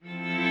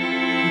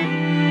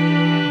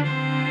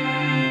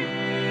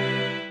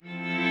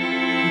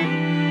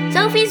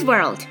Sophie's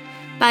World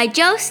by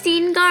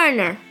Jostein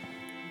Gaarder.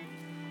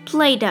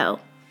 Plato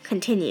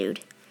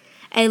continued,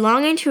 a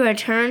longing to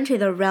return to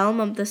the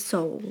realm of the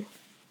soul.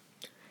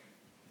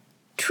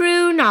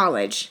 True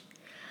knowledge.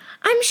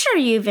 I'm sure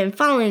you've been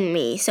following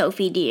me,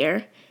 Sophie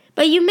dear,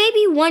 but you may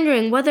be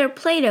wondering whether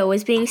Plato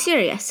was being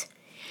serious.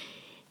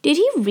 Did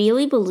he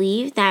really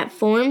believe that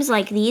forms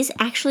like these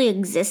actually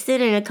existed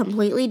in a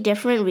completely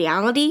different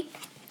reality?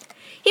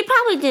 He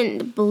probably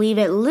didn't believe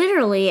it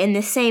literally in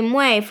the same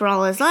way for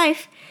all his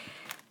life,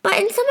 but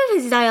in some of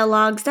his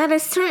dialogues, that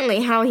is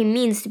certainly how he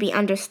means to be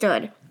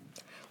understood.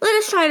 Let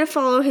us try to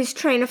follow his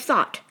train of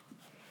thought.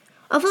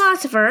 A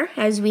philosopher,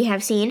 as we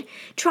have seen,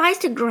 tries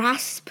to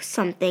grasp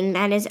something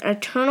that is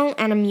eternal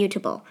and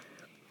immutable.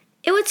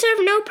 It would serve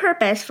no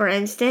purpose, for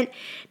instance,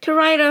 to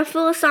write a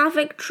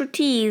philosophic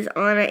treatise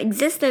on the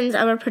existence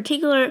of a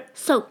particular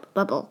soap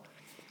bubble.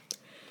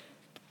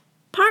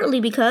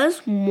 Partly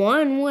because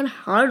one would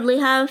hardly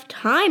have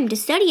time to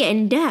study it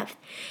in depth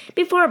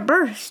before it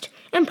burst,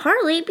 and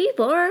partly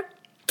before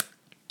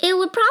it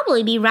would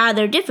probably be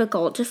rather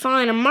difficult to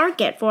find a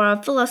market for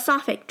a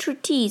philosophic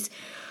treatise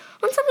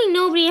on something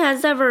nobody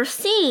has ever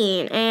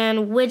seen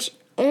and which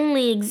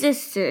only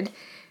existed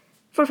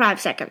for 5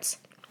 seconds.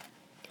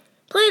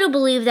 Plato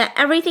believed that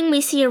everything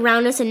we see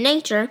around us in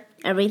nature,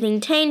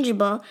 everything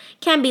tangible,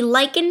 can be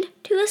likened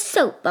to a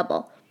soap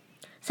bubble,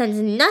 since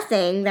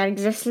nothing that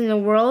exists in the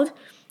world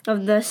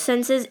of the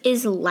senses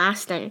is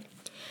lasting.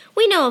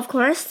 We know, of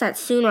course, that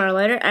sooner or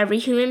later every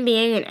human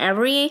being and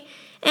every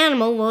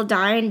animal will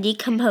die and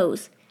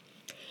decompose.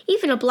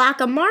 Even a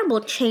block of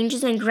marble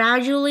changes and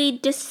gradually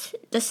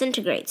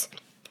disintegrates.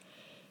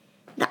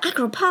 The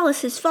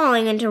Acropolis is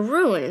falling into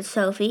ruin,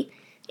 Sophie.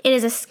 It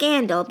is a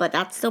scandal, but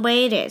that's the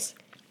way it is.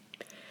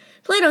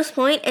 Plato's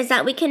point is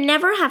that we can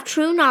never have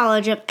true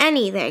knowledge of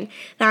anything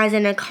that is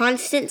in a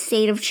constant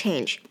state of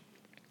change.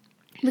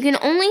 We can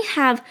only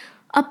have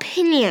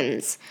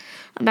opinions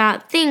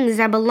about things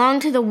that belong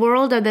to the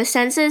world of the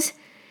senses,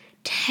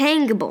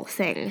 tangible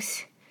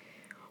things.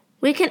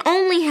 We can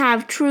only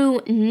have true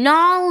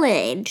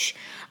knowledge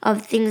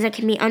of things that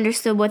can be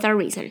understood with our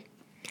reason.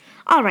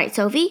 All right,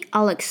 Sophie,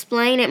 I'll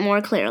explain it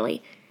more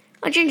clearly.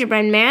 A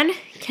gingerbread man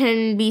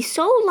can be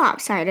so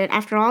lopsided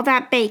after all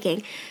that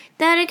baking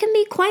that it can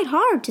be quite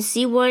hard to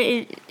see what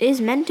it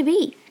is meant to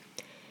be.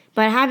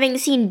 But having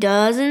seen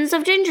dozens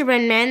of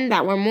gingerbread men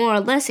that were more or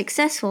less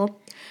successful,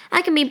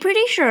 I can be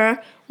pretty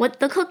sure what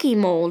the cookie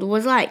mold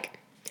was like.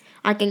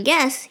 I can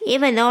guess,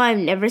 even though I've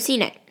never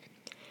seen it.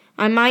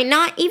 I might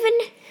not even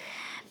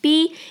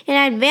be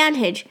an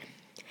advantage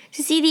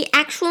to see the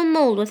actual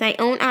mold with my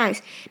own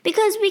eyes,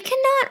 because we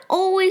cannot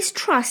always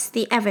trust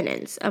the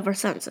evidence of our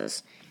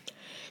senses.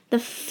 The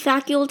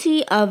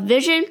faculty of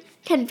vision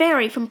can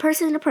vary from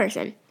person to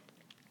person.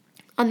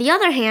 On the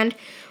other hand,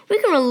 we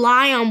can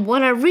rely on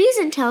what our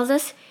reason tells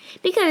us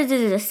because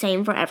it is the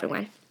same for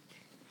everyone.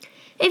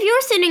 If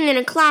you're sitting in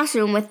a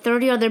classroom with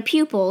 30 other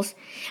pupils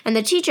and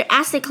the teacher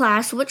asks the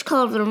class which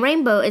color of the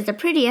rainbow is the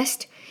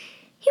prettiest,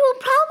 he will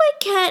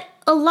probably get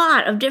a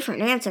lot of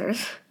different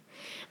answers.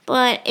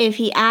 But if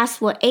he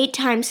asks what 8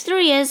 times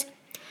 3 is,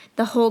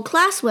 the whole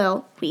class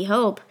will, we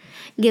hope,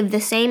 give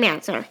the same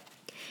answer.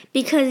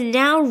 Because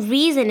now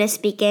reason is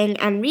speaking,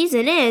 and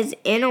reason is,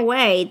 in a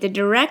way, the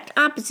direct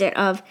opposite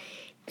of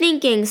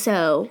thinking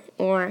so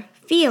or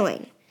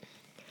feeling.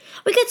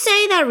 We could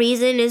say that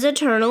reason is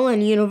eternal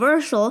and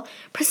universal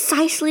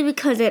precisely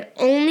because it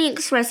only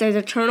expresses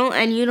eternal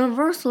and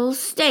universal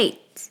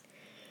states.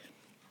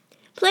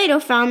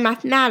 Plato found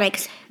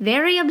mathematics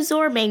very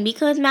absorbing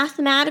because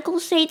mathematical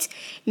states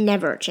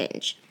never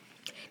change.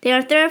 They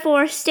are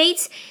therefore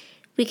states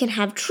we can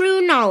have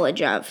true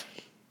knowledge of.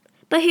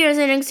 But here's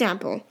an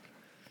example.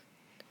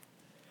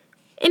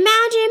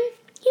 Imagine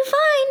you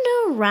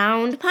find a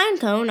round pine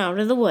cone out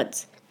of the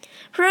woods.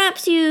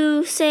 Perhaps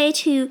you say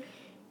to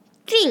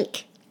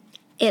think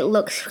it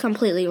looks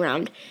completely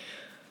round,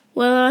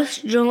 whereas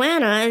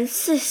Joanna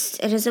insists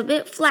it is a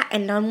bit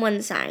flattened on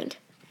one side.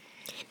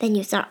 Then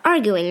you start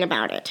arguing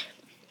about it.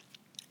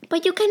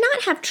 But you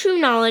cannot have true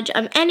knowledge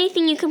of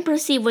anything you can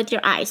perceive with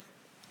your eyes.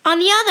 On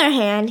the other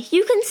hand,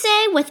 you can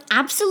say with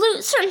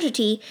absolute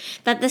certainty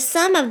that the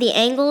sum of the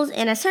angles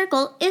in a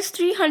circle is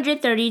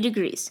 330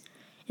 degrees.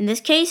 In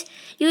this case,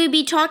 you would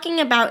be talking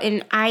about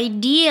an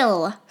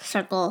ideal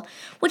circle,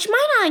 which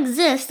might not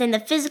exist in the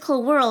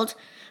physical world,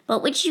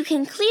 but which you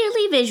can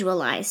clearly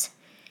visualize.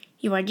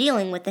 You are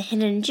dealing with the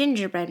hidden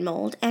gingerbread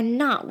mold and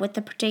not with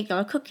the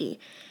particular cookie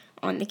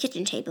on the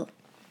kitchen table.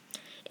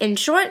 In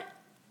short,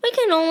 we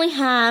can only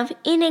have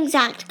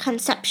inexact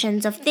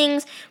conceptions of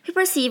things we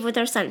perceive with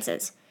our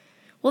senses.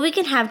 Well, we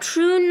can have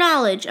true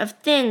knowledge of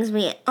things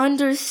we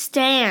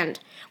understand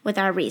with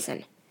our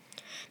reason.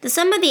 The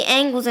sum of the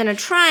angles in a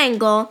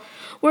triangle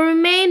will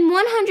remain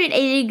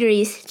 180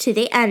 degrees to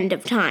the end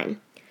of time.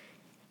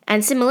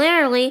 And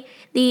similarly,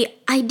 the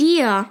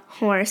idea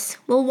horse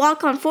will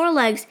walk on 4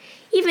 legs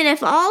even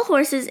if all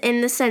horses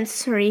in the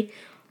sensory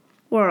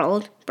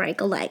world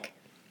break a leg.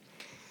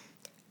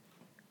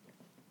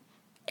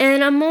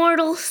 An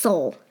immortal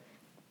soul.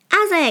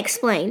 As I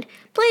explained,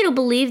 Plato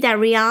believed that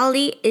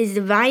reality is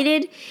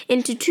divided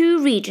into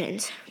two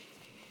regions.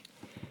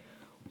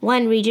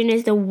 One region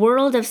is the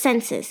world of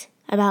senses,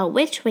 about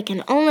which we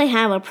can only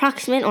have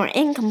approximate or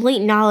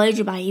incomplete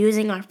knowledge by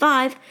using our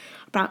 5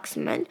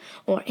 approximate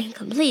or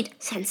incomplete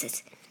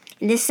senses.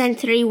 In this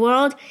sensory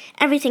world,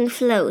 everything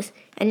flows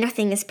and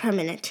nothing is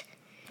permanent.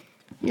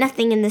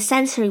 Nothing in the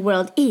sensory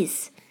world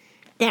is.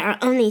 There are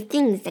only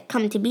things that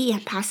come to be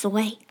and pass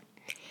away.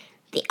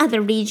 The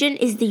other region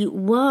is the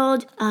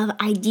world of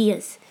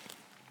ideas,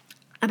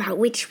 about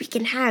which we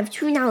can have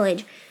true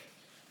knowledge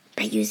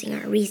by using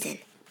our reason.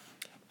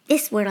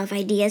 This world of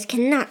ideas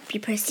cannot be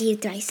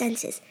perceived by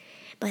senses,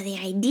 but the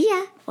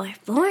idea or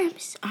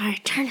forms are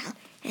eternal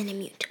and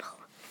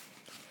immutable.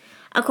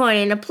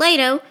 According to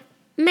Plato,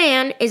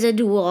 man is a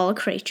dual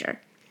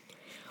creature.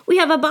 We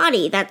have a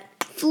body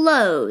that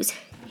flows,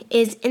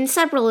 is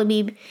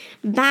inseparably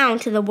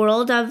bound to the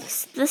world of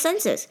the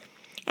senses,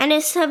 and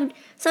is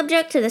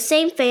subject to the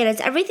same fate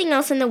as everything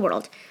else in the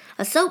world,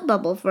 a soap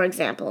bubble, for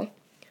example.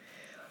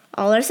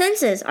 All our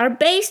senses are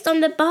based on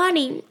the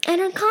body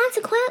and are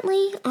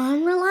consequently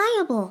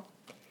unreliable.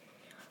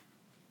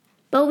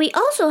 But we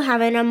also have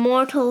an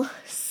immortal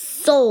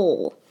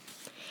soul,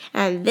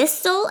 and this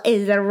soul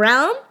is the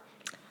realm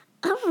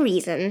of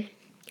reason.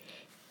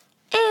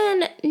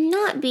 And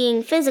not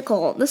being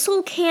physical, the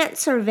soul can't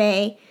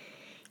survey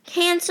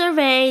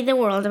the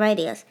world of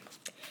ideas.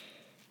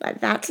 But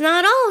that's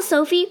not all,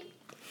 Sophie.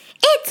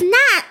 It's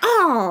not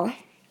all!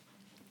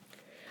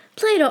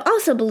 Plato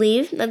also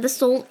believed that the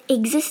soul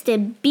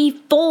existed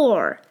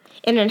before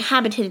it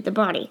inhabited the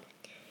body.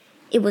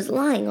 It was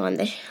lying on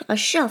a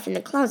shelf in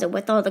the closet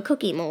with all the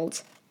cookie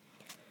molds.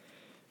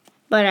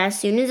 But as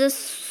soon as a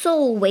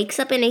soul wakes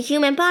up in a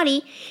human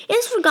body, it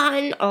has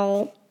forgotten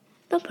all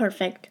the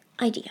perfect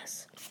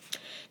ideas.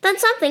 Then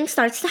something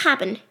starts to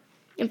happen.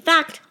 In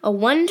fact, a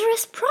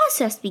wondrous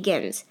process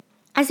begins.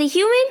 As a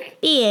human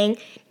being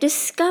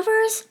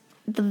discovers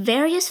the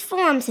various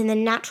forms in the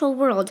natural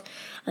world,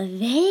 a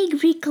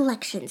vague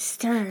recollection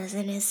stirs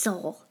in his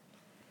soul.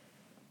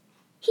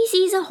 He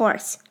sees a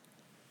horse,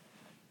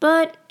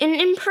 but an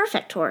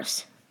imperfect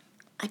horse,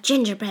 a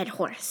gingerbread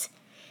horse.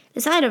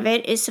 The sight of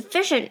it is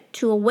sufficient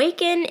to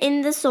awaken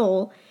in the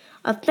soul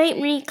a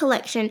faint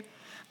recollection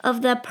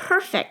of the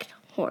perfect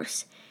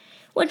horse,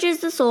 which is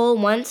the soul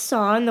once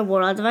saw in the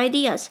world of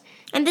ideas,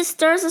 and this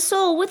stirs the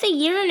soul with a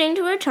yearning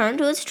to return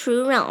to its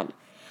true realm.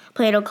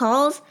 Plato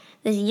calls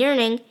this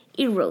yearning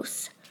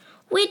eros,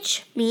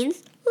 which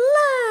means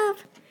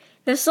love.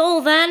 The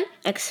soul then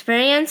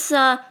experiences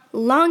a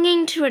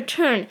longing to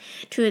return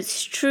to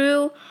its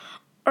true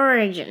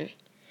origin.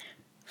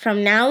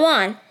 From now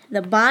on,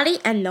 the body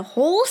and the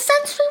whole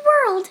sensory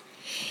world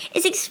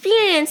is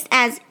experienced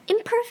as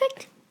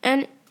imperfect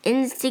and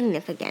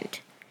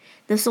insignificant.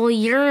 The soul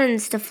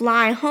yearns to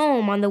fly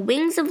home on the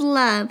wings of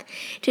love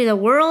to the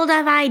world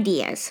of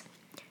ideas.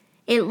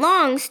 It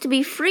longs to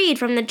be freed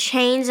from the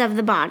chains of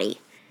the body.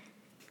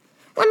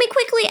 Let me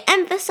quickly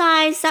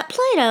emphasize that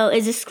Plato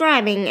is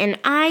describing an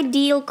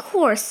ideal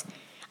course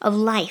of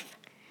life,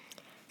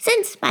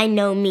 since by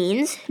no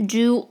means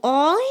do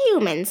all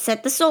humans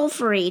set the soul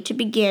free to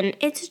begin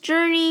its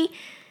journey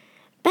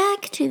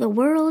back to the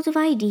world of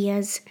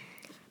ideas.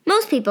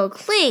 Most people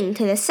cling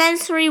to the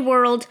sensory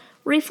world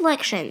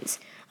reflections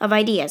of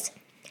ideas.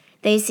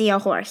 They see a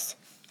horse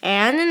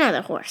and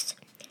another horse,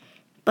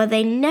 but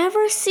they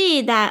never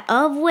see that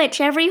of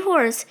which every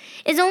horse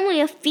is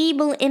only a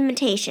feeble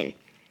imitation.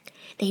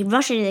 They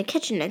rush into the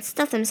kitchen and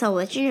stuff themselves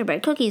with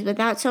gingerbread cookies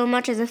without so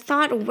much as a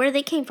thought of where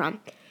they came from.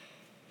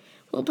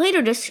 What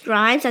Plato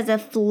describes as a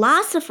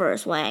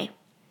philosopher's way.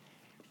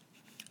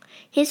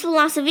 His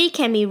philosophy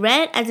can be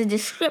read as a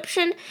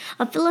description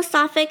of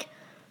philosophic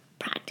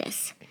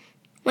practice.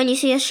 When you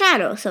see a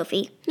shadow,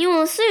 Sophie, you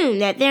will assume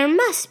that there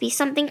must be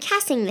something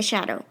casting the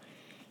shadow.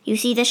 You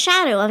see the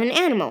shadow of an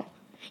animal.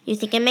 You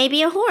think it may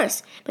be a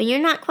horse, but you're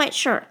not quite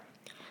sure.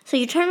 So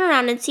you turn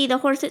around and see the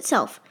horse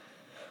itself,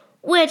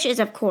 which is,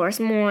 of course,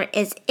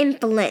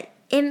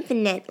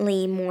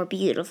 infinitely more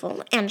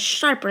beautiful and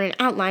sharper in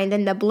outline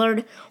than the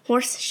blurred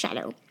horse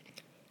shadow.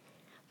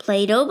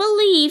 Plato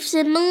believes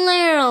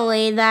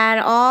similarly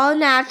that all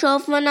natural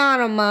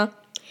phenomena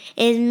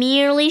is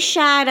merely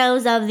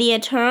shadows of the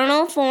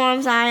eternal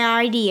forms and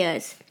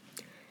ideas.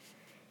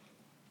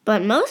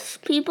 But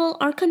most people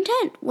are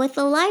content with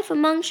a life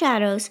among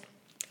shadows.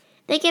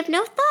 They give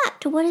no thought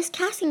to what is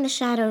casting the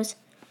shadows.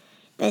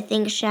 They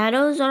think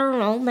shadows are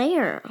all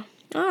there,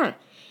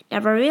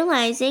 never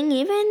realizing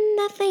even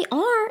that they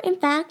are, in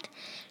fact,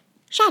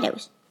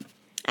 shadows.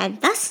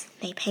 And thus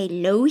they pay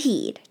no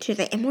heed to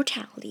the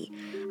immortality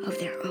of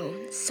their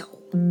own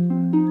soul.